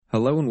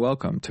Hello and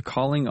welcome to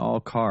Calling All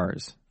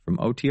Cars from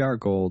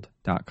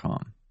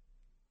OTRGold.com.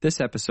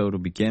 This episode will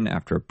begin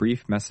after a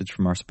brief message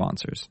from our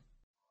sponsors.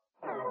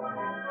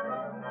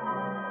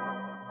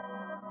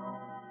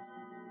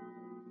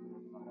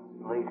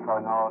 Police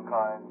calling all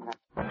cars.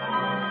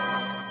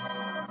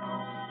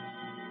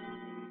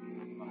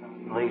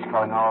 Police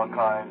calling all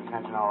cars.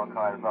 Attention all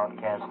cars.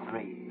 Broadcast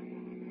 3.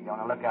 Be on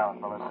the lookout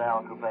for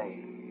LaSalle Coupe.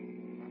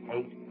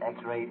 8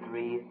 X-ray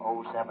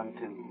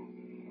 3072.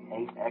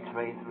 8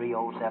 X-ray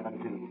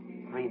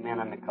 3072. 3 men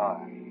in the car.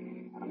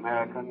 An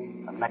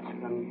American, a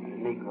Mexican, and a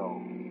Negro.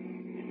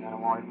 These men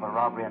are wanted for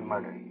robbery and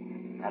murder.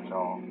 That's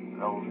all.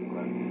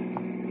 Rosenberg.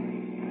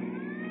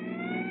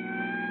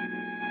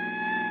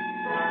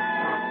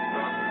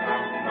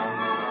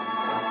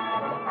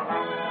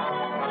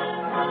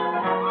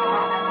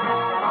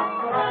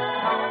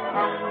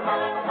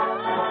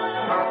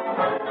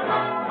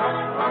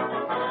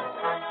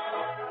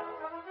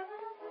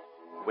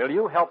 Will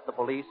you help the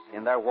police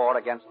in their war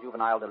against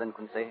juvenile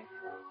delinquency?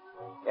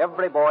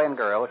 Every boy and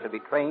girl should be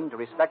trained to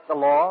respect the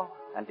law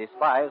and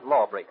despise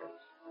lawbreakers.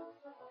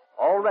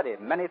 Already,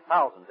 many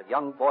thousands of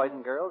young boys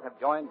and girls have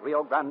joined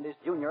Rio Grande's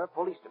Junior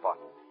Police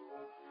Department.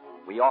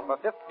 We offer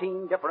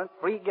 15 different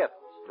free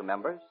gifts to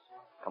members,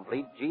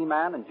 complete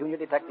G-Man and Junior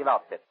Detective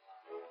outfits.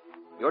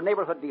 Your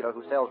neighborhood dealer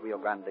who sells Rio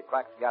Grande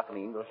cracked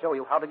gasoline will show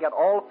you how to get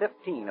all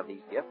 15 of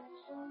these gifts,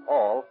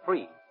 all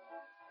free.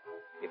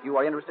 If you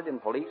are interested in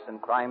police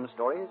and crime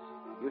stories,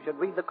 you should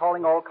read the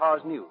Calling All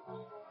Cars News,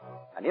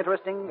 an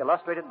interesting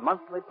illustrated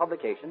monthly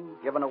publication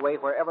given away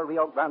wherever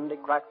Rio Grande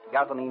cracked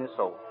gasoline is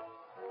sold.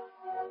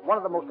 One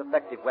of the most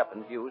effective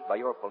weapons used by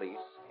your police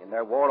in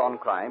their war on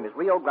crime is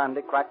Rio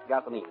Grande cracked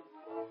gasoline,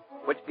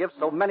 which gives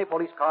so many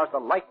police cars the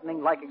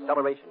lightning-like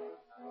acceleration,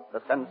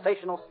 the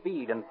sensational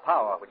speed and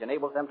power which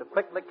enables them to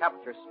quickly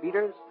capture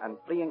speeders and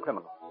fleeing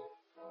criminals.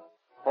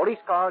 Police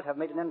cars have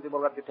made an enviable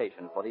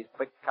reputation for these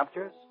quick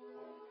captures,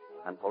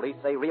 and police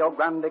say Rio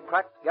Grande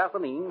cracked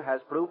gasoline has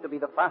proved to be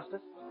the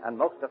fastest and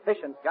most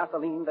efficient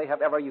gasoline they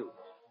have ever used.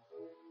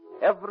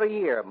 Every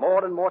year,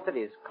 more and more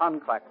cities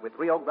contract with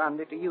Rio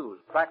Grande to use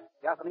cracked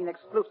gasoline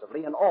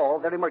exclusively in all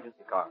their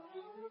emergency cars.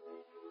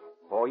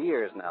 For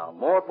years now,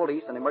 more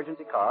police and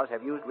emergency cars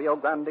have used Rio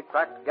Grande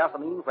cracked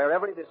gasoline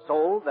wherever it is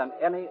sold than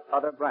any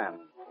other brand,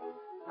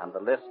 and the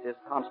list is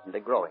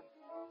constantly growing.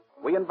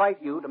 We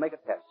invite you to make a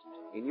test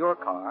in your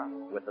car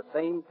with the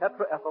same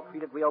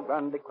tetraethyl-treated Rio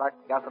Grande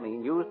cracked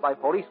gasoline used by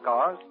police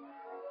cars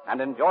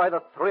and enjoy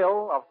the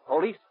thrill of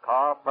police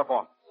car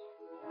performance.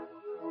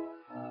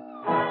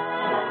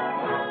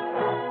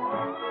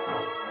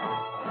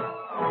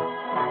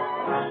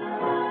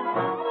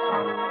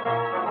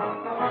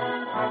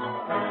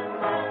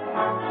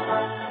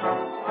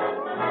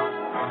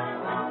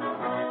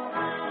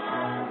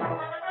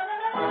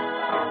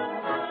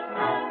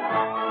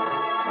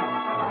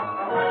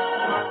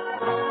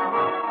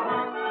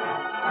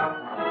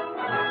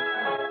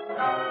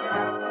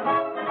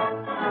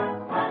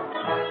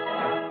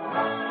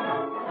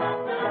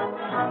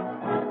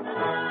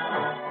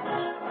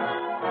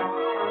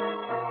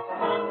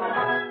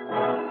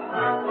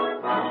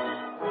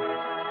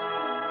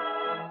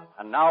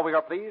 Now we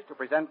are pleased to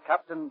present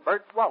Captain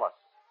Bert Wallace,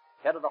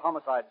 head of the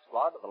homicide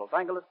squad of the Los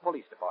Angeles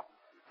Police Department.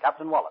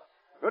 Captain Wallace.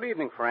 Good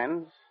evening,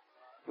 friends.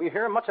 We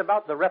hear much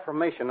about the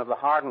reformation of the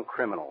hardened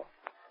criminal.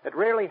 It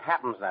rarely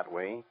happens that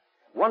way.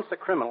 Once a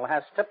criminal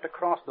has stepped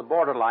across the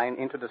borderline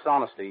into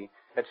dishonesty,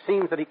 it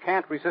seems that he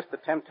can't resist the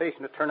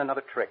temptation to turn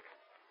another trick.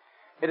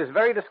 It is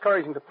very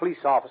discouraging to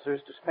police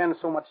officers to spend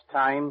so much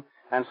time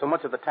and so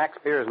much of the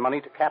taxpayers'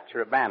 money to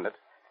capture a bandit,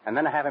 and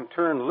then have him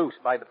turned loose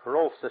by the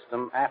parole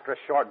system after a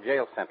short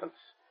jail sentence.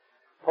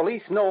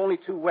 Police know only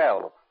too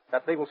well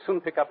that they will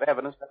soon pick up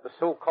evidence that the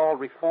so-called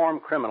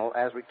reformed criminal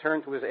has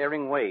returned to his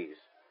erring ways.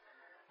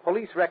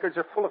 Police records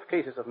are full of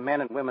cases of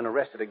men and women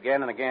arrested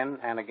again and again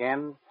and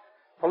again.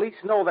 Police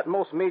know that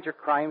most major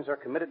crimes are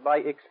committed by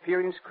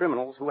experienced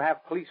criminals who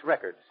have police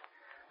records.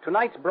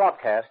 Tonight's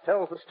broadcast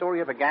tells the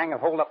story of a gang of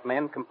hold-up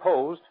men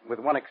composed, with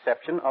one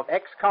exception, of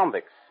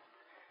ex-convicts.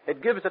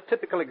 It gives a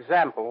typical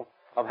example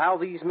of how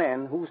these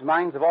men, whose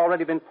minds have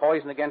already been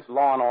poisoned against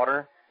law and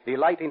order,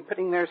 delight in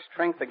pitting their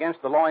strength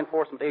against the law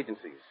enforcement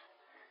agencies.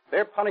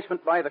 Their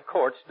punishment by the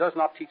courts does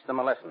not teach them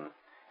a lesson.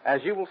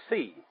 As you will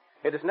see,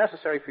 it is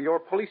necessary for your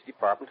police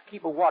department to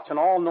keep a watch on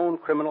all known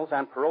criminals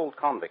and paroled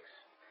convicts,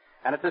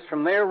 and it is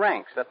from their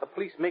ranks that the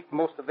police make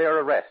most of their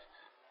arrests.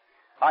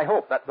 I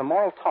hope that the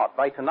moral taught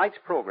by tonight's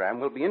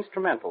program will be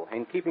instrumental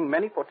in keeping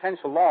many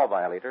potential law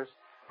violators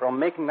from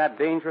making that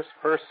dangerous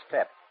first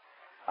step.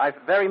 I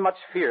very much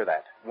fear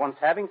that, once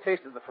having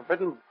tasted the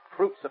forbidden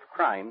fruits of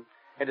crime,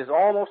 it is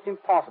almost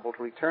impossible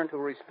to return to a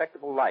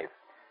respectable life,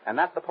 and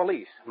that the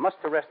police must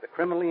arrest the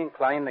criminally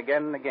inclined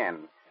again and again,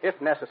 if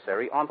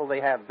necessary, until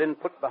they have been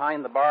put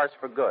behind the bars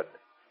for good.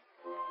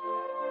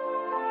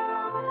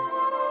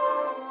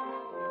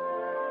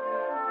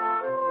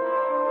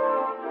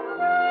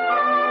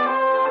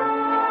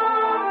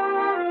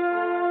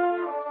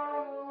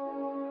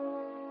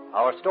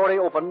 Our story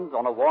opens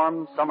on a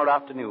warm summer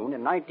afternoon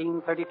in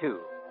 1932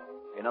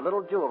 in a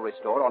little jewelry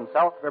store on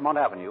South Vermont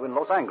Avenue in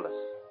Los Angeles.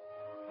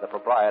 The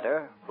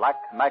proprietor, black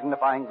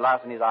magnifying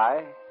glass in his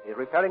eye, is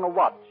repairing a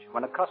watch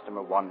when a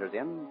customer wanders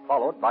in,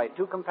 followed by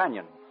two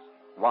companions,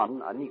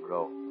 one a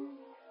Negro.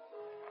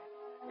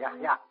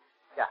 Yeah.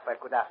 Well,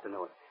 good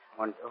afternoon.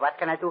 And what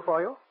can I do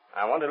for you?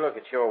 I want to look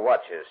at your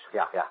watches.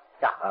 Yeah.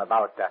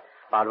 About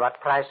what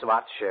price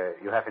watch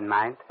you have in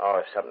mind?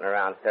 Oh, something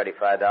around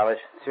 $35.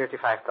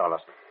 $35.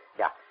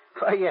 Yeah.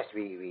 Well, yes,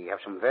 we have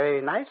some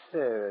very nice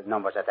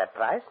numbers at that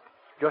price.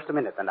 Just a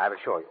minute, and I will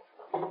show you.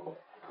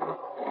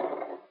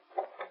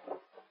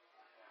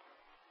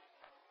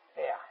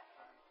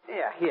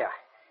 Here.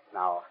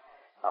 Now,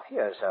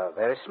 here's a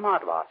very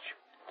smart watch.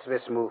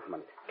 Swiss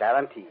movement.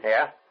 Guaranteed.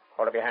 Here?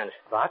 Hold up your hands.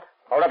 What?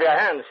 Hold up your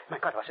hands. My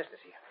God, what's this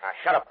here? Now,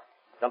 shut up.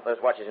 Dump those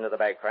watches into the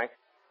bag, Frank.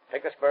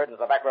 Take this bird into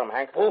the back room,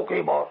 Hank.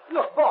 Okay, boss.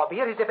 Look, Bob,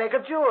 here is a bag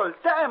of jewels,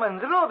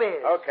 diamonds,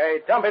 rubies. Okay,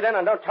 dump it in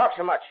and don't talk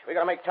so much. We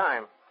gotta make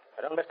time.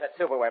 I don't miss that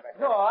silverware back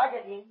there. No, I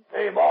get in.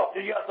 Hey, boss,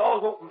 did you have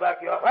doors open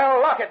back here?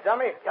 Well, lock it,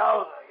 dummy.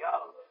 Yowza.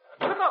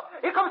 Look up,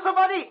 here comes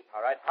somebody.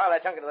 All right, pile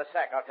that junk into the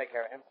sack. I'll take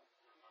care of him.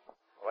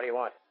 What do you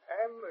want?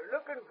 I'm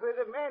looking for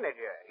the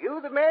manager. You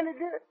the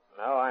manager?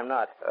 No, I'm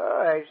not.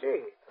 Oh, I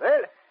see.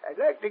 Well, I'd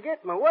like to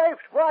get my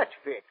wife's watch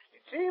fixed.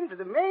 It seems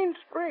the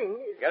mainspring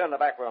is... Get in the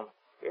back room.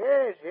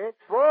 Yes,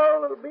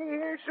 fall will be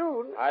here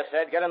soon. I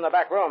said get in the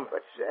back room.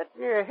 What's that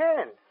in your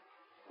hand?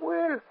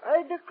 Well,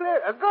 I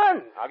declare, a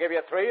gun. I'll give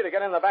you 3 to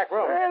get in the back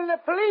room. Well, the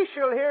police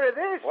will hear of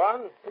this.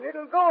 1. And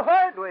it'll go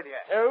hard with you.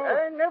 2.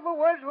 I never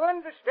was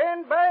one to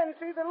stand by and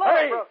see the law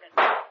Hey! broken.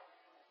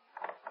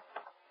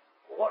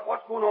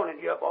 What's going on in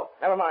here, boss?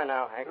 Never mind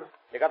now, Hank.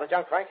 You got the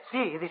junk, Frank?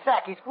 See, the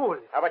sack is full.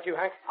 How about you,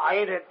 Hank? I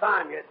ain't had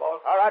time yet,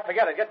 boss. All right,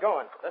 forget it. Get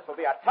going. This will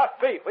be a tough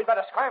beef. We'd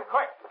better scram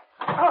quick.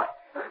 Oh,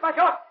 my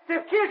God,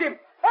 they've killed him.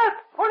 Help!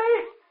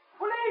 Police!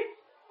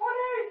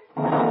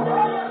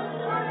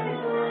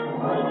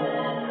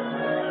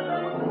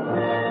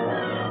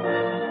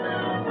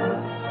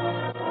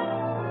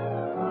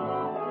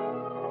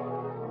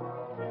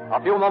 A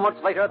few moments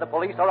later, the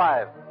police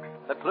arrive.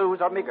 The clues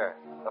are meager.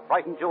 The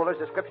frightened jeweler's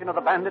description of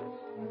the bandits,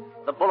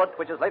 the bullet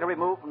which is later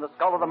removed from the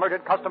skull of the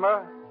murdered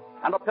customer,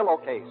 and a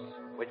pillowcase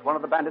which one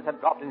of the bandits had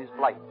dropped in his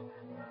flight.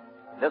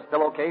 This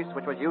pillowcase,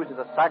 which was used as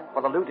a sack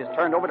for the loot, is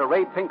turned over to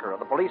Ray Pinker of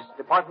the police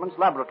department's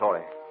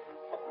laboratory.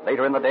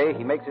 Later in the day,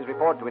 he makes his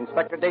report to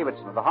Inspector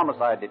Davidson of the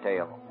homicide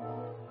detail.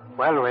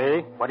 Well,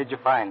 Ray, what did you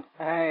find?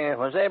 I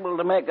was able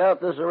to make out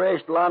this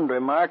erased laundry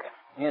mark.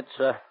 It's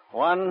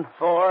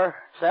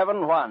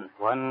 1471.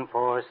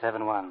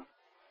 1471.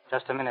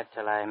 Just a minute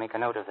till I make a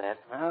note of that.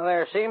 Well,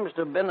 there seems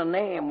to have been a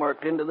name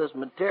worked into this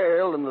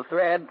material in the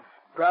thread.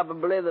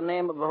 Probably the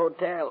name of a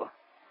hotel.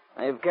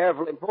 I've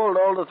carefully pulled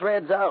all the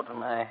threads out,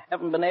 and I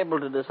haven't been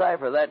able to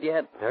decipher that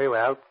yet. Very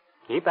well.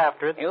 Keep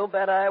after it. You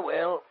bet I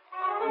will.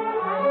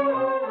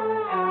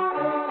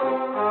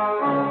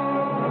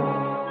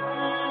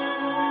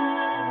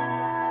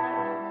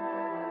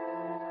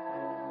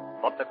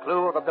 But the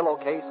clue of the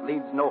pillowcase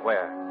leads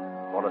nowhere.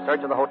 For a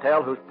search of the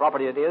hotel whose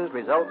property it is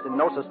results in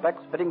no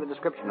suspects fitting the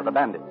description of the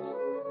bandits.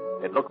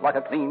 It looks like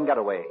a clean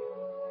getaway.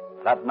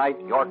 That night,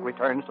 York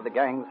returns to the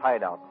gang's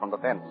hideout from the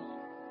fence.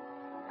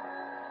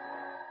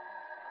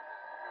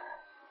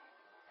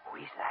 Who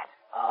is that?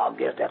 I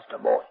guess that's the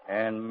boss.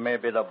 And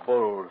maybe the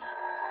bulls.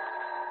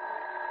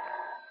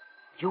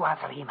 You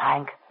answer him,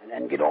 Hank. And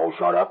then get all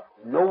shut up?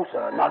 No,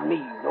 sir, not me.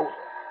 No, sir.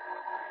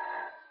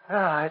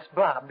 Ah, it's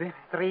Bob.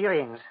 3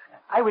 rings.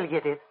 I will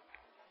get it.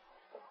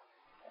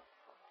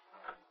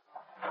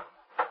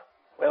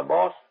 Well,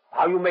 boss,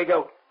 how you make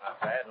out? Not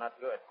bad, not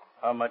good.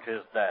 How much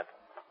is that?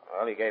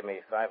 Well, he gave me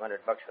 $500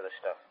 for the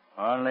stuff.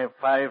 Only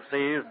 5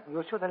 C's?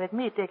 You should have let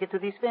me take it to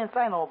this fence,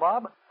 I know,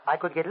 Bob. I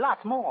could get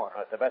lots more.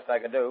 That's the best I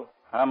could do.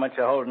 How much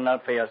you holding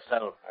out for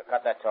yourself? Now,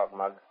 cut that talk,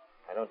 Mug.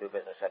 I don't do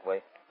business that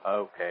way.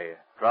 Okay.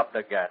 Drop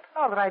the gat.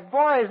 All right,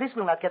 boys, this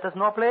will not get us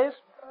no place.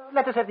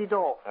 Let us have the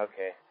dough.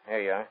 Okay,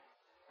 here you are.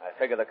 I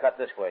figure the cut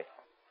this way.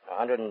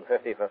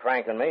 150 for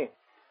Frank and me,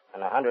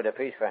 and 100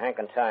 apiece for Hank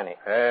and Tiny.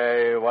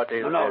 Hey, what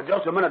is No, this?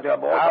 just a minute there,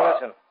 boss. Now,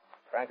 listen.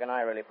 Frank and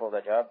I really pulled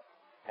the job.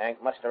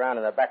 Hank mussed around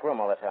in the back room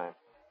all the time.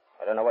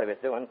 I don't know what he was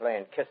doing,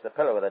 playing kiss the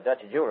pillow with a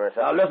Dutch jeweler or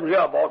Now, something. listen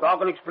here, boss. I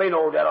can explain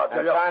all that. I'll tell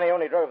And you. Tiny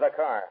only drove the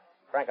car.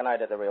 Frank and I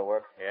did the real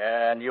work.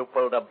 Yeah, and you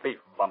pulled a beef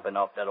bumping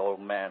off that old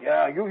man.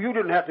 Yeah, you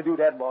didn't have to do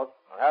that, boss.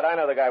 How'd I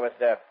know the guy was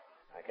deaf?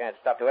 I can't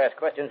stop to ask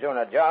questions during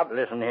a job.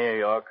 Listen here,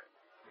 York.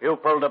 You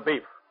pulled the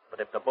beef, but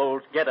if the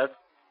bulls get us,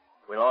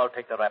 we'll all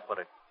take the rap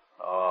for it.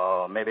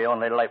 Oh, maybe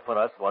only life for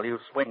us while you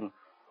swing.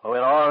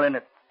 We're all in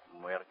it.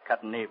 We're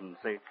cutting even,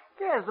 see?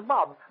 Yes,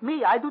 Bob.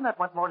 Me, I do not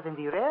want more than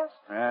the rest.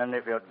 And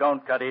if you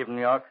don't cut even,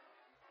 York,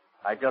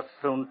 I just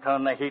soon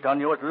turn the heat on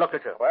you as look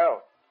at you.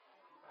 Well,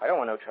 I don't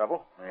want no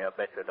trouble. Yeah, I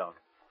bet you don't.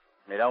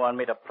 You don't want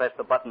me to press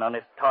the button on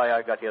this toy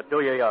I got here,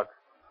 do you, York?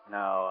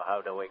 Now,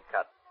 how do we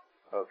cut?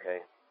 Okay.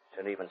 It's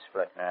an even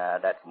split.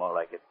 That's more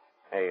like it.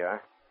 Here you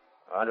are.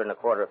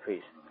 125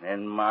 apiece.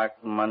 In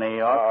marked money,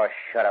 York? Oh,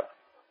 shut up.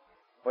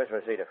 Where's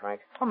Rosita,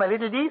 Frank? Oh, my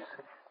little niece.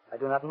 I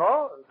do not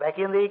know. Back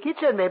in the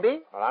kitchen, maybe.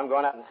 Well, I'm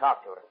going out and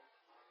talk to her.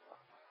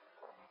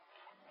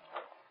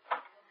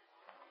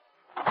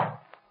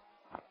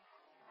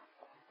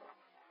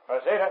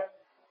 Rosita,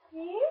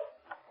 Yes?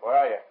 where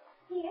are you?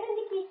 Here in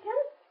the kitchen.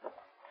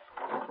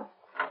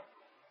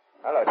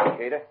 Hello,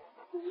 Chiquita.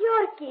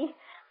 Yorkie.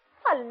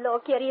 Hello,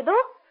 querido.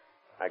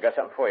 I got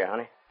something for you,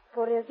 honey.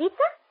 For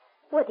Rosita?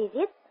 What is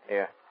it?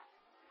 Here.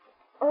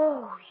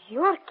 Oh,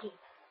 Yorkie.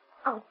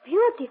 How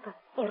beautiful.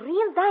 A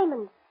real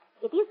diamond.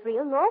 It is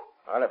real, no?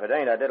 Well, if it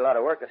ain't, I did a lot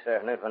of work this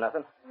afternoon for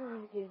nothing.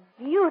 Oh, it is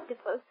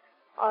beautiful.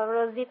 Oh,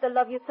 Rosita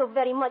love you so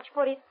very much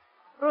for it.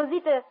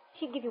 Rosita,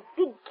 she give you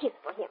big kiss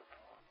for him.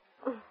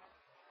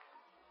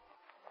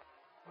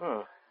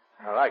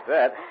 I like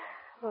that.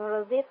 Oh,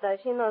 Rosita,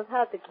 she knows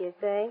how to kiss,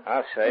 eh?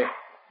 I'll say.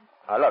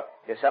 Now, look,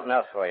 here's something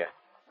else for you.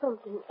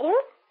 Something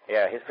else?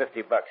 Yeah, here's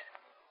 $50. Go ahead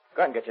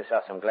and get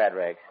yourself some glad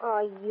rags.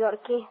 Oh,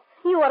 Yorkie,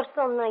 you are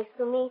so nice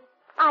to me.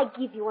 I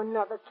give you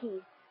another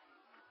kiss.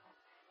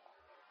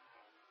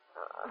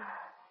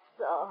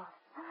 So.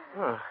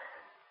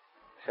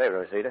 Say,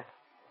 Rosita,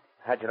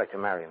 how'd you like to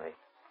marry me?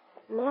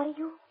 Marry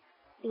you?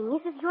 Be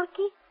Mrs.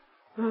 Yorkie?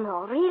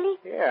 No, really?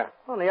 Yeah,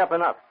 only up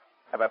and up.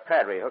 Have a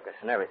padre hook us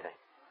and everything.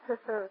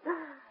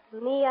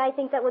 Me, I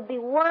think that would be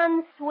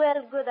one swell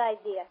good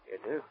idea. You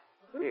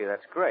do? Gee,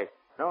 that's great.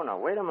 No,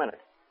 wait a minute.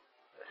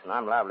 Listen,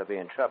 I'm liable to be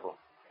in trouble.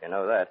 You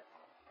know that.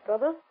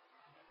 Trouble?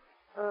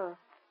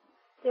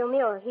 Still,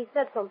 Mio, he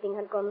said something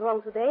had gone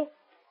wrong today.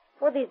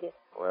 What is it?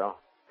 Well,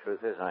 truth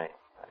is, I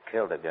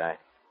killed a guy.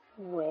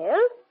 Well,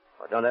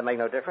 Don't that make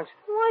no difference?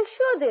 why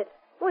should it?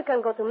 We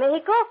can go to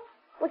Mexico.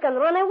 We can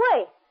run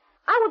away.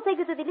 I will take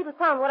you to the little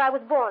town where I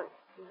was born.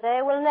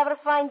 They will never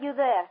find you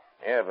there.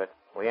 Yeah, but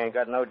we ain't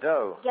got no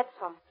dough. Get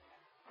some.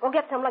 Go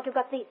get some like you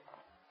got this.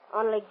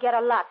 Only get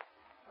a lot.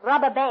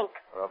 Rob a bank.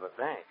 Rob a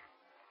bank?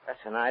 That's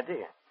an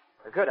idea.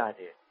 A good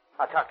idea.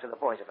 I'll talk to the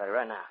boys about it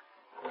right now.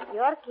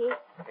 Yorkie,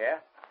 Yeah?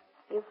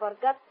 you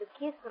forgot to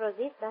kiss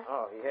Rosita.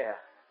 Oh, yeah.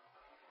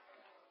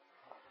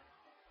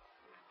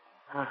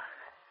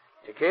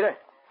 Chiquita,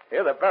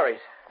 here are the berries.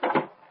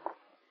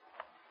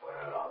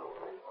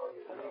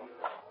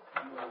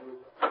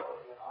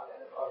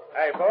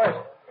 Hey, boys.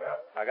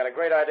 I got a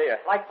great idea.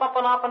 Like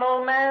bumping off an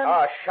old man?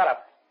 Oh, shut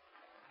up.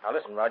 Now,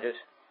 listen, Rogers.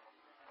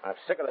 I'm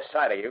sick of the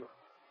sight of you.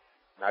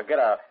 Now, get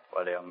out.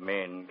 What do you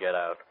mean, get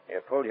out? You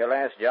pulled your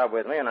last job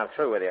with me, and I'm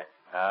through with you.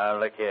 Now,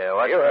 look here.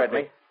 What You heard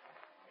me.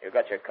 You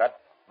got your cut.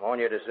 More than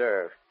you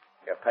deserve.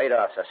 You're paid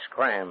off, so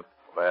scram.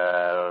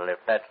 Well, if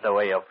that's the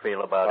way you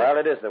feel about Well,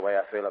 it is the way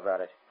I feel about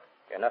it.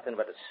 You're nothing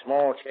but a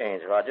small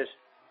change, Rogers.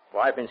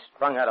 Well, I've been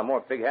sprung out of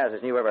more big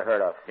houses than you ever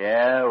heard of.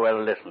 Yeah,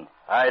 well, listen.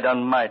 I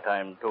done my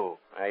time, too.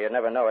 Now, you'd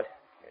never know it.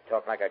 You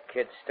talk like a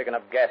kid sticking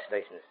up gas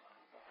stations.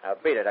 Now,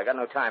 beat it. I got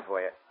no time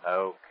for you.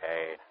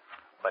 Okay.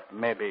 But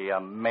maybe you're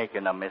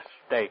making a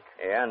mistake.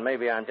 Yeah, and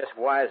maybe I'm just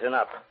wising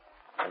up.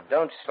 And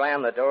don't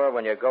slam the door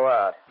when you go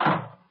out.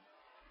 That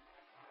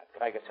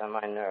guy gets on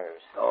my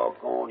nerves.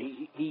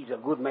 Doggone, he's a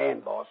good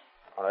man, boss.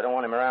 Well, I don't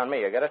want him around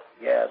me. You get it?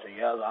 Yes,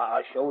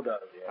 I sure does.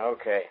 Yeah.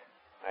 Okay.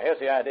 Now, here's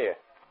the idea.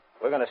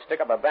 We're going to stick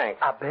up a bank.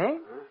 A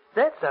bank?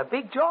 That's a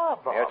big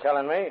job, boss. You're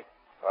telling me?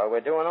 Well, we're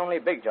doing only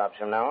big jobs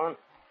from now on.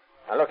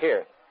 Now, look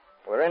here.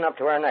 We're in up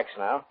to our necks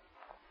now.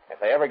 If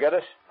they ever get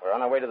us, we're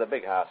on our way to the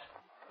big house.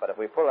 But if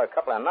we pull a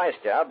couple of nice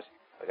jobs,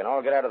 we can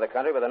all get out of the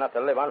country with enough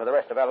to live on for the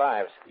rest of our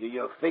lives.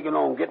 You're figuring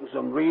on getting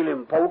some real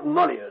important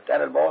money, is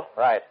that it, boss?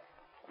 Right.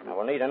 Now,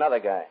 we'll need another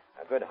guy,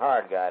 a good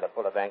hard guy to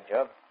pull a bank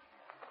job.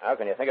 Now,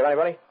 can you think of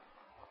anybody?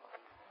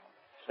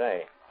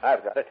 Say,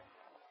 I've got it.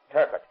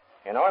 Turcotte.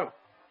 You know him?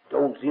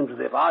 Don't seem as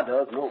if I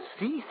does, no.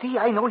 See,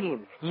 I know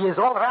him. He is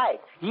all right.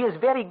 He is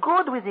very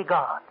good with the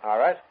gun. All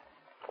right.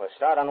 We'll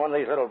start on one of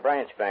these little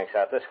branch banks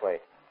out this way.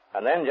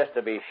 And then, just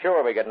to be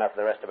sure we get enough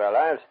for the rest of our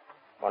lives,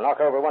 we'll knock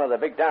over one of the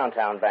big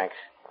downtown banks.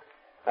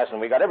 Listen,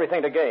 we got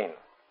everything to gain.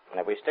 And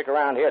if we stick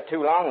around here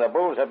too long, the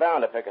bulls are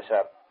bound to pick us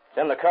up.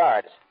 It's in the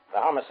cards. The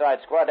homicide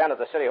squad down at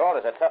the city hall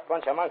is a tough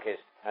bunch of monkeys.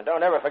 And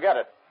don't ever forget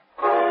it.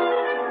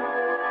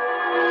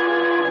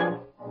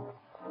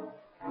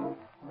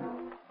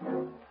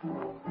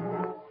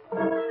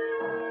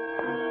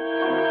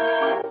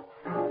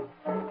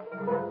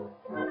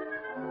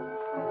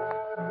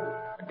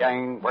 The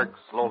gang works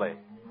slowly,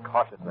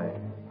 cautiously,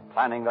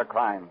 planning their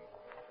crime.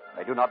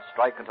 They do not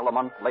strike until a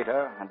month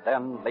later, and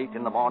then, late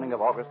in the morning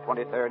of August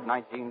 23rd,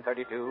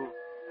 1932,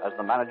 as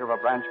the manager of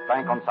a branch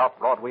bank on South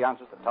Broadway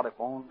answers the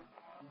telephone.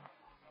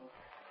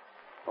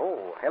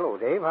 Oh, hello,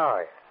 Dave.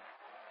 How are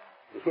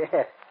you?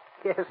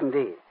 Yes,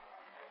 indeed.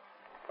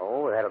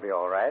 Oh, that'll be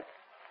all right.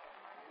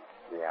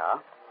 Yeah.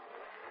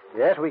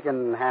 Yes, we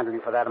can handle you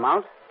for that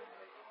amount.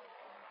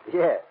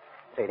 Yeah.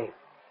 Say, Dave,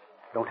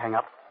 don't hang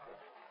up.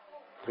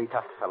 3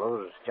 tough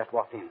fellows just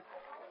walked in.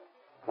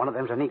 One of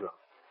them's a Negro.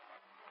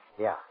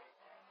 Yeah.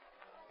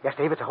 Yes,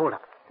 Dave, it's a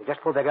holdup. They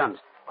just pulled their guns.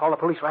 Call the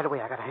police right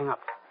away. I gotta hang up.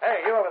 Hey,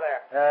 you over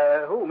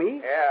there. Who,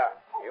 me? Yeah.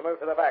 You move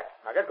to the back.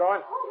 Now get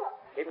going.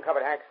 Keep them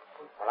covered, Hank.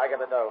 While I get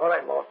the dough. All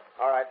right, boss.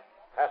 All right.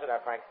 Pass it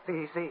out, Frank.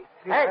 See.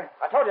 Hank,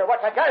 I told you, watch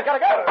that guy. He's got a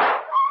gun.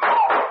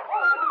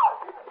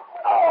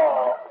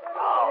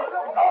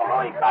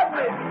 Oh, he got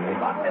me. He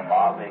got me,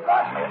 boss. He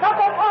got me. Stop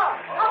that car!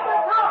 Stop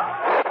that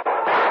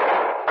car!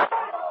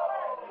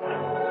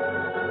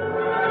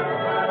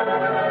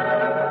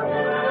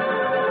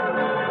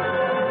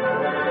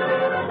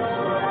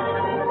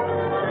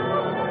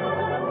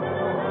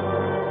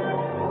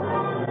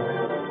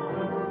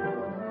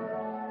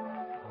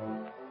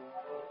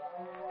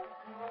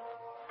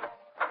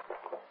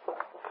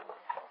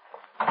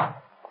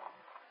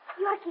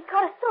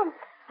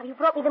 Have you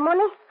brought me the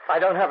money? I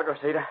don't have it,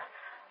 Rosita.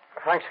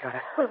 Frank's got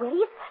it. Well, where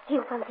is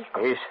Tio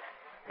Francisco? He's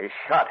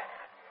shot.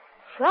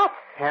 Shot?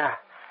 Yeah.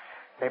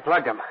 They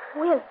plugged him.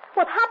 Well,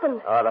 what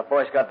happened? Oh, the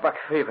boy's got buck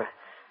fever.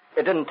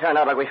 It didn't turn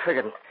out like we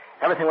figured.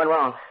 Everything went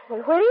wrong.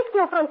 Well, where is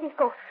Tio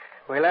Francisco?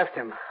 We left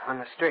him on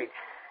the street.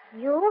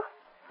 You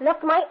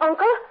left my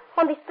uncle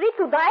on the street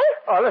to die?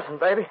 Oh, listen,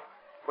 baby.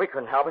 We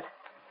couldn't help it.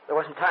 There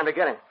wasn't time to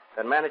get him.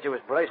 That manager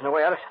was blazing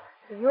away at us.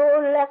 You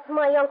left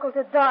my uncle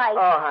to die.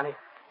 Oh, honey.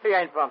 He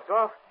ain't bumped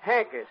off.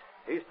 Hank is.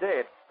 He's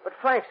dead. But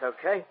Frank's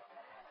okay.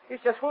 He's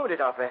just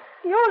wounded off there.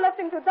 You left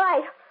him to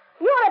die.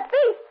 You're a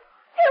thief.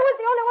 He was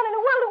the only one in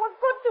the world who was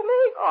good to me.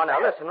 Oh, now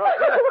listen,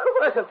 Rosita.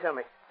 Listen to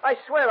me. I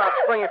swear I'll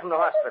spring him from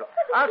the hospital.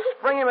 I'll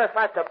spring him if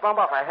I have to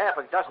bump off a half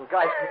a dozen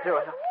guys to do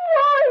it. No,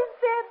 he's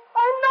dead.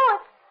 I know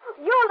it.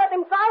 You let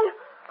him die.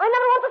 I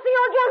never want to see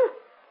you again.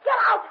 Get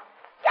out!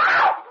 Get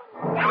out!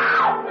 Get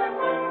out!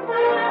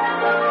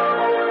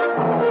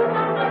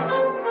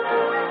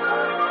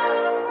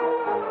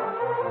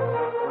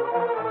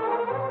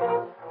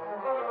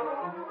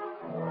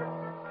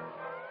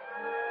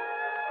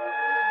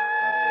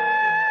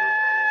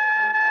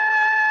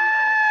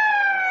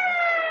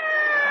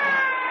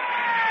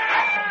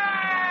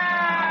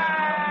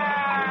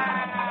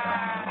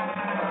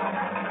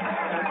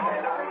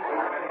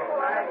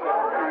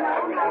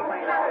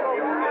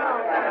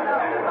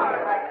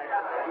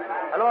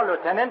 Hello,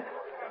 Lieutenant.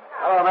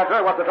 Hello,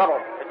 Metro. What's the trouble?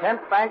 The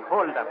 10th Bank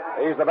holdup.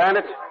 These the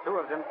bandits? 2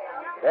 of them.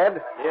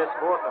 Dead? Yes,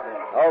 4 of them.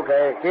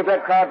 Okay. Keep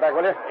that crowd back,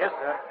 will you? Yes,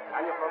 sir. How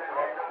you folks?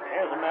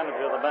 Here's the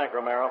manager of the bank,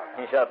 Romero.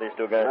 He shot these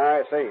 2 guys.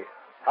 I see.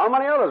 How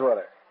many others were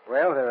there?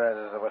 Well,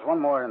 there was one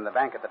more in the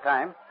bank at the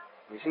time.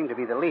 He seemed to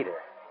be the leader.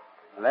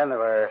 And then there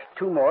were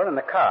 2 more in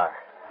the car.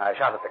 I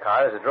shot at the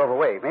car as it drove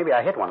away. Maybe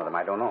I hit one of them.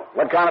 I don't know.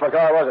 What kind of a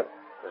car was it?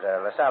 It was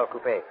a LaSalle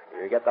coupe.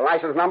 You get the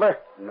license number?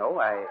 No,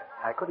 I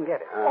couldn't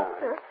get it.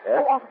 Officer.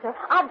 Yes? Oh, officer,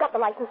 I've got the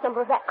license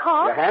number of that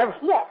car. You have?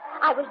 Yes.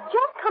 I was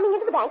just coming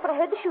into the bank when I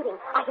heard the shooting.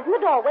 I stood in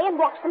the doorway and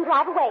watched them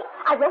drive away.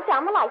 I wrote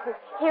down the license.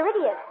 Here it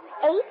is.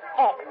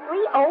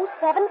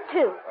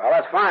 8X3072. Well,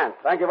 that's fine.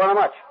 Thank you very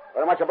much.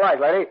 Very much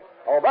obliged, lady.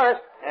 Oh, Burris.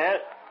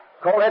 Yes?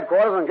 Call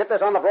headquarters and get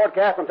this on the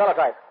broadcast and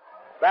teletype.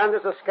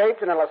 Bandits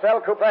escaped in a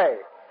LaSalle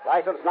coupe.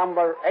 License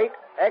number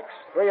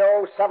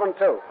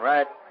 8X3072.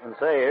 Right. And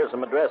say, here's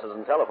some addresses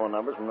and telephone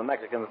numbers from the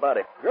Mexican's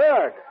body.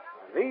 Good.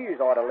 These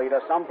ought to lead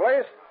us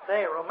someplace.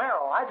 Say,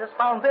 Romero, I just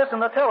found this in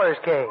the teller's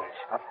cage.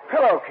 A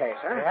pillowcase,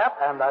 huh? Yep,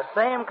 and the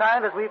same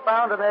kind as we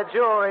found in that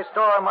jewelry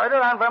store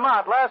murder on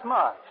Vermont last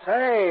month.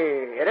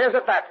 Say, it is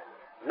at that.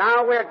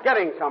 Now we're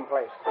getting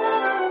someplace.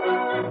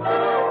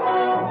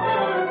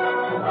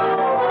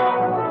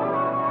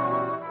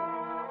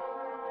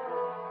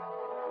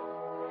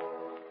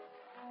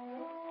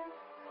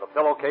 The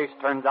pillowcase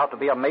turns out to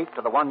be a mate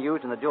to the one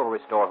used in the jewelry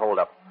store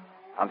holdup.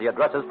 And the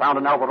addresses found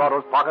in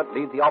Alvarado's pocket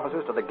lead the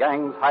officers to the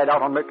gang's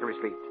hideout on Mercury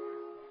Street.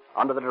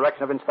 Under the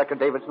direction of Inspector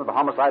Davidson of the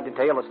homicide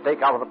detail, a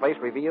stakeout of the place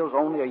reveals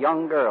only a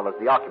young girl as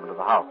the occupant of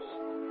the house.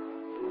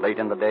 Late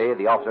in the day,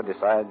 the officer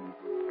decides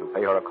to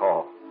pay her a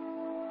call.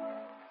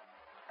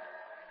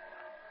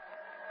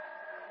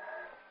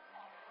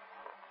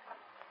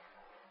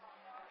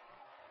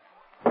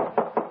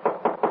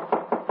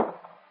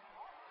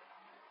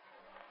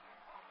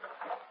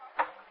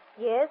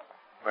 Yes?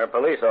 We're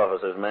police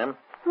officers, ma'am.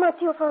 My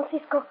Tio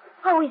Francisco.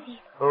 How is he?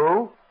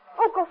 Who?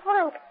 Uncle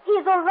Frank. He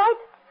is all right?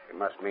 You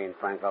must mean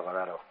Frank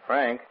Alvarado.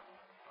 Frank?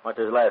 What's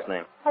his last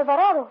name?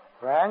 Alvarado.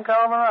 Frank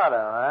Alvarado,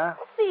 huh?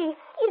 See,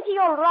 is he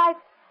all right?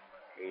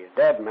 He's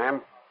dead,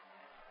 ma'am.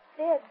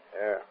 Dead.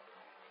 Yeah.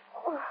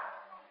 Oh,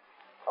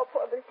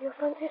 pobre Tio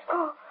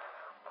Francisco.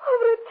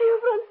 Pobre Tio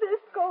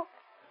Francisco.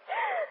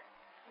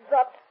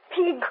 That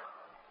pig.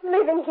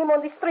 Leaving him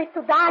on the street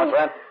to die. What's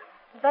that?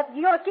 That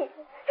Yorkie.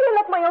 He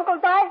let my uncle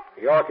die.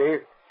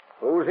 Yorkie.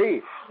 Who's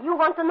he? You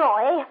want to know,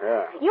 eh?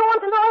 Yeah. You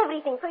want to know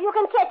everything so you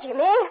can catch him,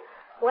 eh?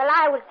 Well,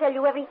 I will tell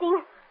you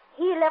everything.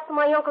 He left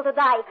my uncle to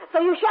die, so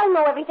you shall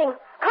know everything.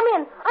 Come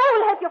in. I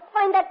will help you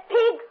find that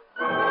pig.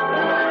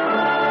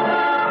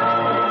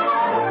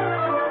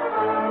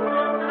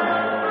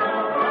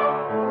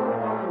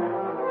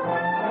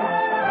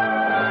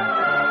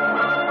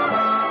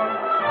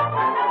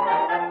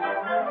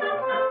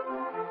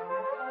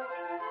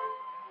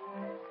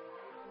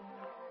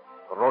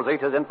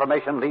 Rosita's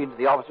information leads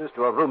the officers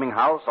to a rooming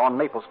house on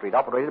Maple Street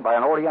operated by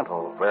an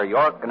Oriental, where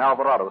York and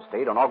Alvarado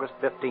stayed on August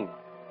 15th.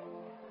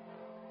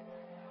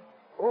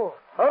 Oh,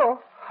 hello.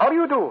 How do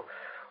you do?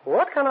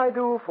 What can I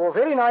do for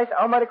very nice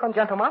American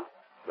gentleman?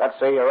 Let's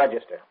see your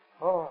register.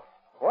 Oh,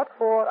 what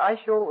for I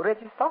show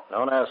register?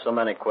 Don't ask so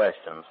many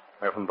questions.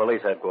 We're from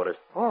police headquarters.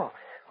 Oh,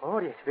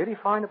 yes, very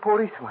fine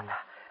policeman.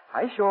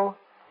 I show.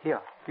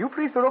 Here, you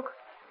please look.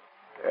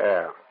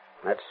 Yeah.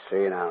 Let's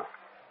see now.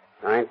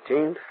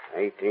 19th,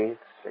 18th,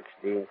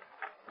 16th.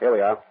 Here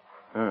we are.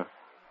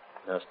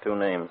 Just 2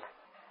 names.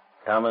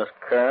 Thomas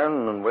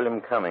Kern and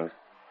William Cummings.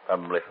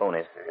 Probably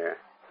phonies. Yeah.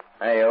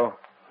 Hey, you.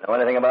 Know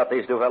anything about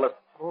these 2 fellas?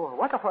 Oh,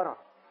 what a fellow.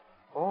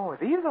 Oh,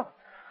 these are...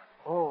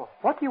 Oh,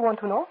 what do you want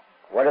to know?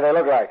 What do they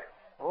look like?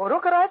 Oh,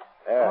 look at that.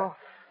 Yeah.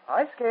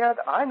 I scared.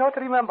 I not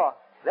remember.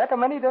 That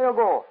many days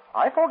ago.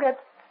 I forget.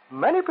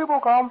 Many people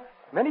come,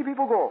 many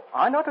people go.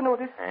 I not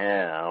notice.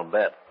 Yeah, I'll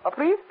bet.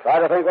 Please? Try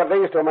to think what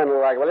these two men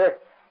were like, will you?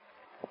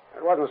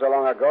 It wasn't so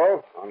long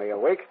ago. Only a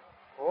week.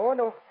 Oh,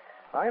 no.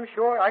 I'm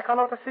sure I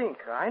cannot think.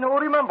 I no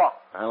remember.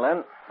 Well,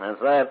 then, that's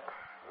that.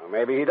 Well,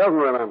 maybe he doesn't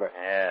remember.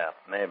 Yeah,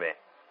 maybe.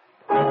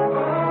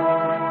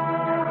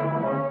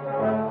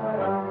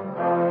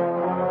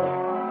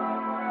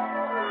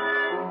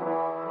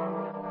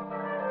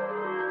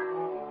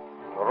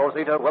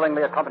 Rosita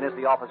willingly accompanies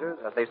the officers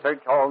as they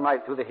search all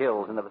night through the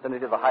hills in the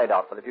vicinity of the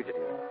hideout for the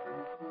fugitive.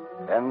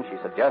 Then she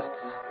suggests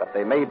that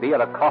they may be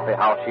at a coffee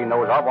house she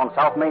knows of on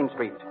South Main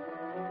Street.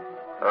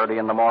 Early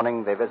in the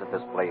morning, they visit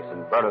this place,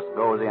 and Burtis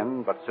goes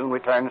in, but soon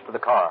returns to the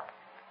car.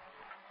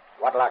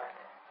 What luck?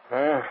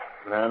 None.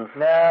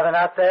 No, they're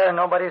not there.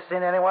 Nobody's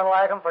seen anyone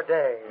like them for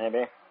days.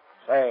 Maybe.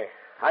 Say,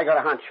 I got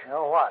a hunch.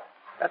 Oh, what?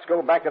 Let's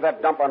go back to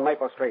that dump on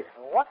Maple Street.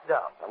 What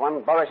dump? The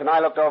one Boris and I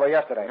looked over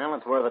yesterday. Well,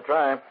 it's worth a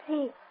try.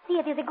 See,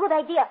 it is a good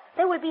idea.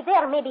 They will be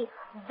there, maybe.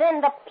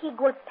 Then the pig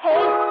will pay.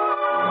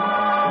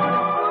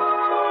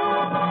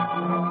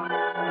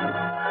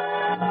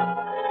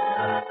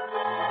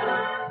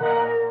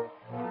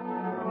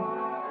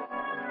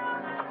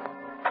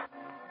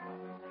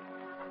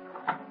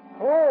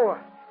 Oh,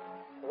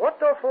 what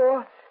the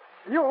for?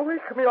 You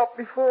wake me up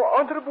before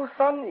honorable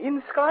sun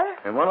in sky?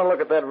 I want to look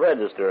at that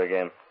register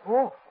again.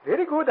 Oh,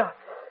 very good.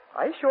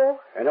 I sure.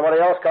 Anybody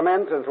else come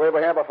in since we were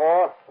here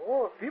before?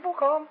 Oh, people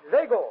come,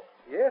 they go.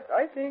 Yes,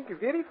 I think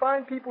very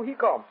fine people he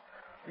come.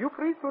 You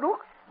please to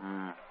look?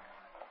 Now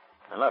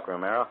look,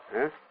 Romero.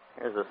 Huh?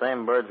 Here's the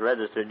same birds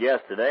registered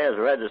yesterday as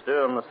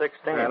registered on the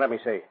 16th. Let me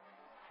see.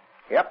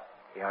 Yep,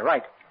 you're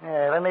right.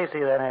 Yeah, let me see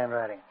that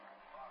handwriting.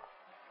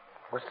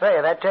 Well, say,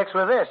 that checks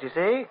with this, you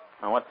see?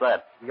 Now, what's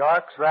that?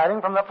 York's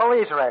writing from the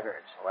police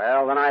records.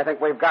 Well, then I think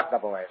we've got the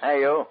boys.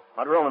 Hey, you.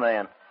 What room are they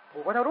in?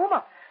 Oh, what a room?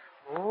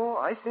 Oh,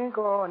 I think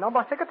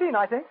number 16,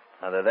 I think.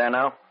 Are they there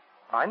now?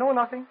 I know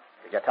nothing.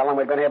 Did you tell them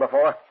we'd been here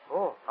before?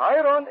 Oh, I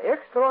run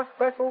extra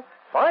special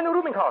fine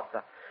rooming house.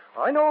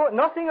 I know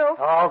nothing else.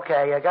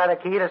 Okay, you got a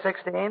key to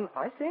 16?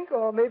 I think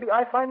maybe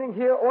I find him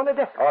here on the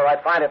desk. All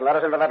right, find it and let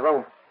us into that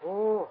room.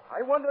 Oh,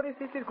 I wonder if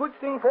this is good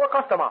thing for a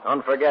customer.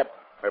 Don't forget,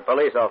 we're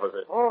police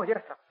officers. Oh,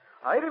 yes, sir.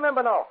 I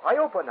remember now. I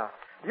open now.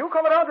 You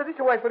come around to this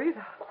way, please.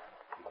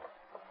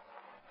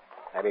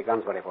 Heavy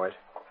guns ready, boys.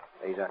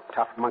 These are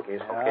tough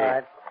monkeys. All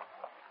right.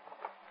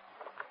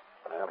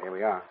 Well, here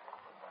we are.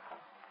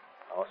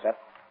 All set?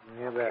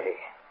 You bet. Okay.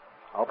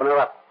 Open her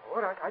up.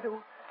 All right, I do.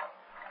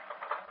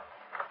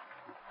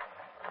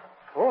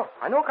 Oh,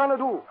 I know kind of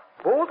do.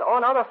 Bolt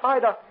on other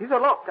side. He's a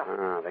lock.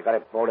 They got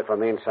it bolted from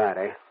the inside,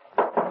 eh?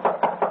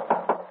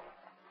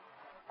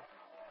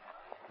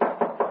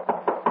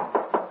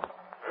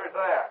 Who's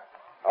there?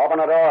 Open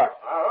the door.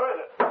 Who is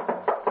it?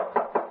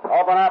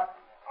 Open up.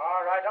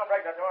 All right, don't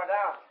break the door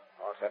down.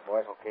 All set,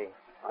 boys. Okay.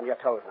 On your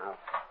toes now.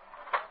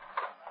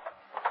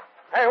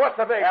 Hey, what's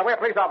the big? Yeah, we're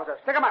police officers.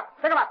 Stick 'em up.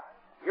 Stick 'em up.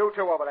 You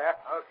two over there.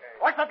 Okay.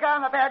 Watch the guy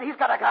on the bed. He's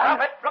got a gun.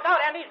 Drop it. Look out,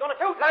 Andy. He's going to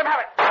shoot. Let him have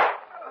it.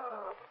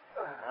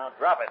 Now,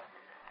 drop it.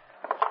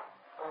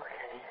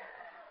 Okay.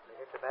 You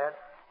hit the bed?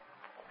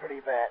 Pretty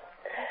bad.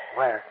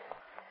 Where?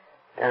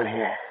 Down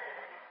here.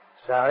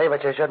 Sorry,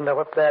 but you shouldn't have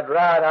whipped that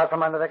rod out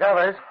from under the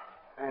covers.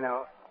 I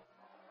know.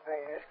 I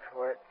asked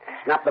for it.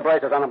 Snap the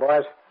braces on them,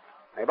 boys.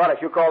 Hey, Bud,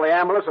 if you call the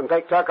ambulance and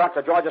take Turcotte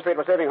to Georgia Street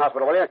Receiving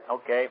Hospital, will you?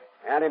 Okay.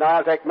 Andy and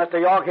I'll take Mr.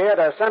 York here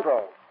to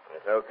Central.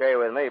 It's okay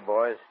with me,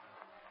 boys.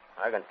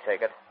 I can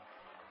take it.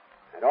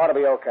 It ought to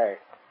be okay.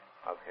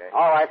 Okay.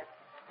 All right.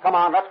 Come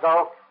on, let's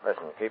go.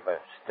 Listen, keep a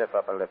stiff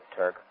upper lip,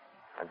 Turk.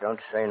 And don't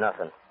say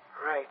nothing.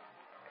 Right.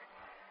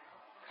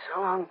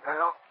 So long,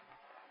 pal.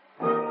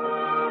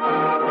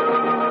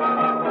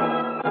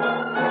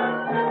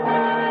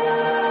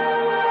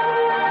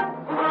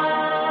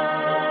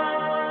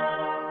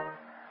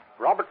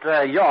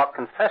 Robert York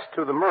confessed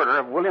to the murder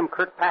of William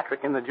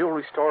Kirkpatrick in the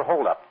jewelry store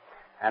holdup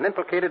and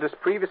implicated his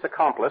previous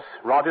accomplice,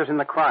 Rogers, in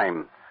the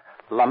crime.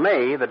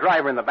 LeMay, the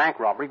driver in the bank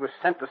robbery, was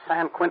sent to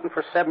San Quentin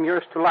for 7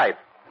 years to life.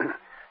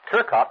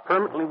 Turcotte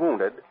permanently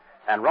wounded,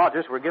 and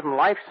Rogers were given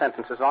life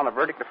sentences on a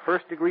verdict of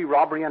first-degree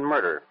robbery and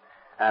murder.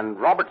 And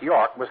Robert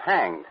York was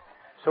hanged.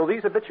 So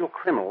these habitual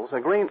criminals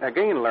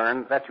again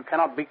learned that you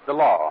cannot beat the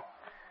law.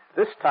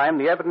 This time,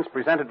 the evidence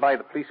presented by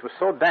the police was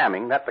so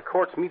damning that the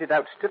courts meted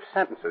out stiff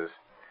sentences.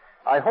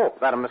 I hope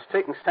that a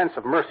mistaken sense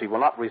of mercy will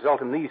not result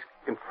in these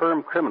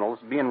confirmed criminals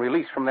being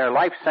released from their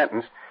life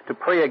sentence to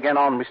prey again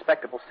on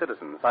respectable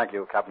citizens. Thank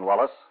you, Captain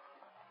Wallace.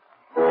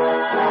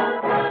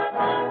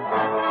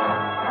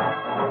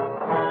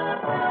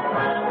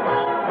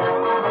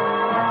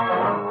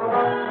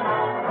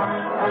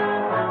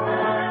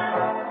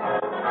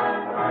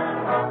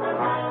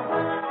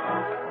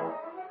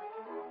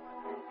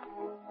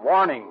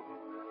 Warning.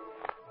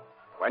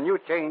 When you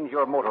change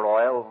your motor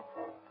oil,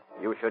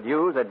 you should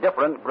use a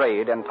different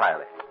grade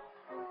entirely.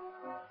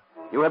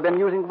 You have been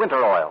using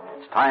winter oil.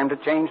 It's time to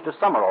change to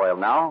summer oil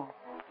now.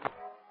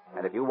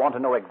 And if you want to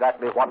know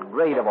exactly what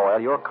grade of oil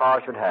your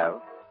car should have,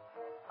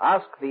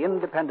 Ask the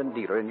independent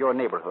dealer in your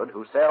neighborhood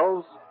who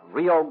sells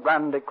Rio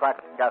Grande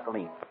cracked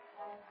gasoline.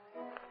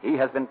 He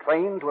has been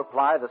trained to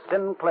apply the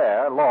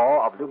Sinclair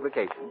law of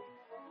lubrication,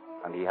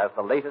 and he has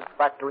the latest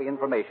factory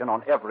information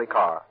on every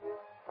car.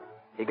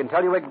 He can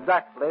tell you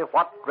exactly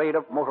what grade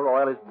of motor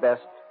oil is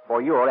best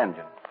for your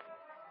engine,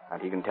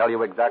 and he can tell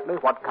you exactly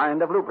what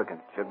kind of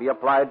lubricant should be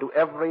applied to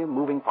every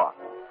moving part.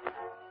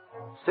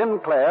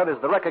 Sinclair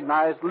is the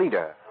recognized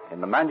leader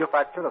in the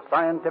manufacture of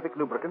scientific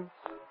lubricants,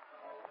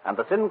 and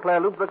the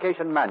Sinclair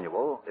Lubrication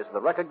Manual is the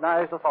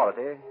recognized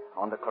authority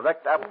on the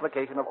correct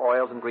application of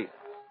oils and greases.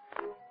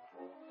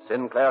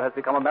 Sinclair has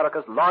become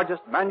America's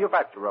largest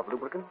manufacturer of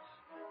lubricants,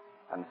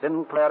 and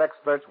Sinclair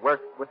experts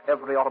work with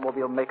every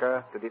automobile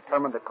maker to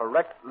determine the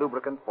correct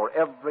lubricant for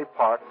every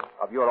part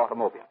of your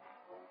automobile.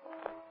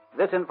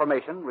 This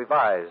information,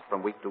 revised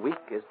from week to week,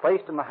 is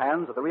placed in the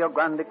hands of the Rio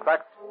Grande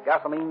cracked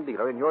gasoline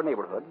dealer in your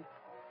neighborhood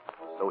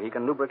so he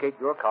can lubricate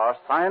your car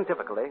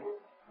scientifically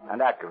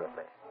and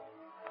accurately.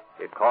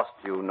 It costs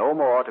you no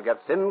more to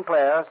get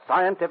Sinclair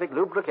scientific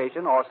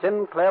lubrication or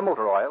Sinclair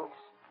motor oils,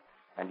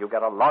 and you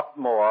get a lot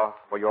more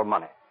for your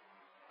money.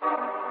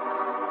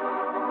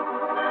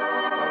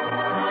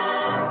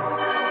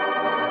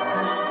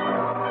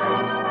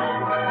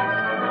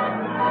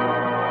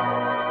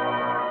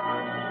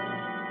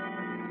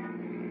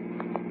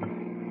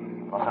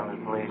 Los Angeles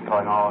Police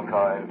calling all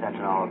cars,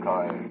 attention all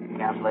cars.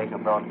 Cancellation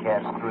of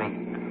broadcast 3.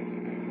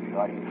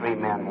 Regarding 3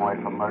 men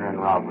wanted for murder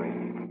and robbery.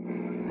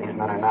 These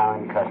men are now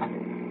in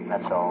custody.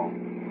 That's all.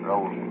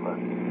 Rosenberg.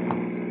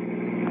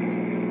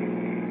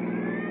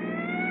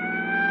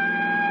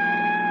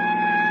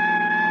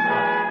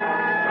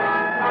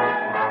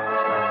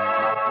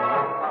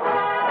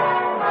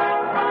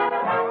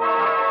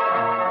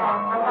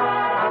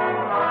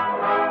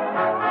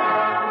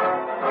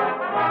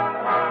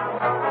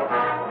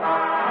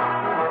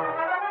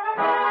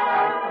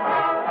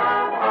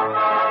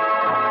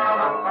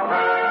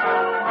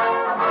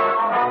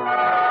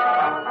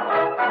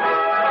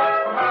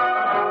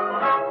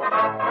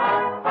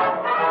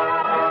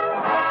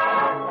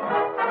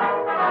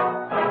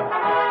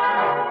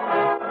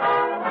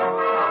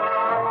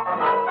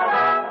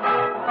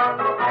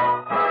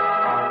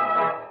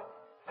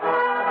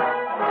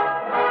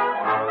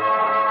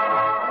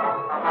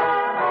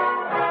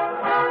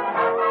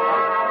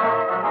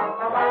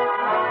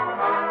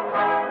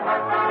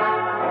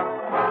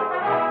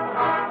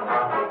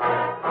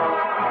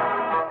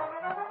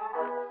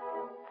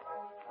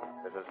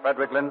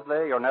 Frederick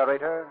Lindsley, your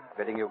narrator,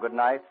 bidding you good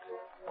night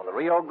for the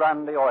Rio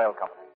Grande Oil Company.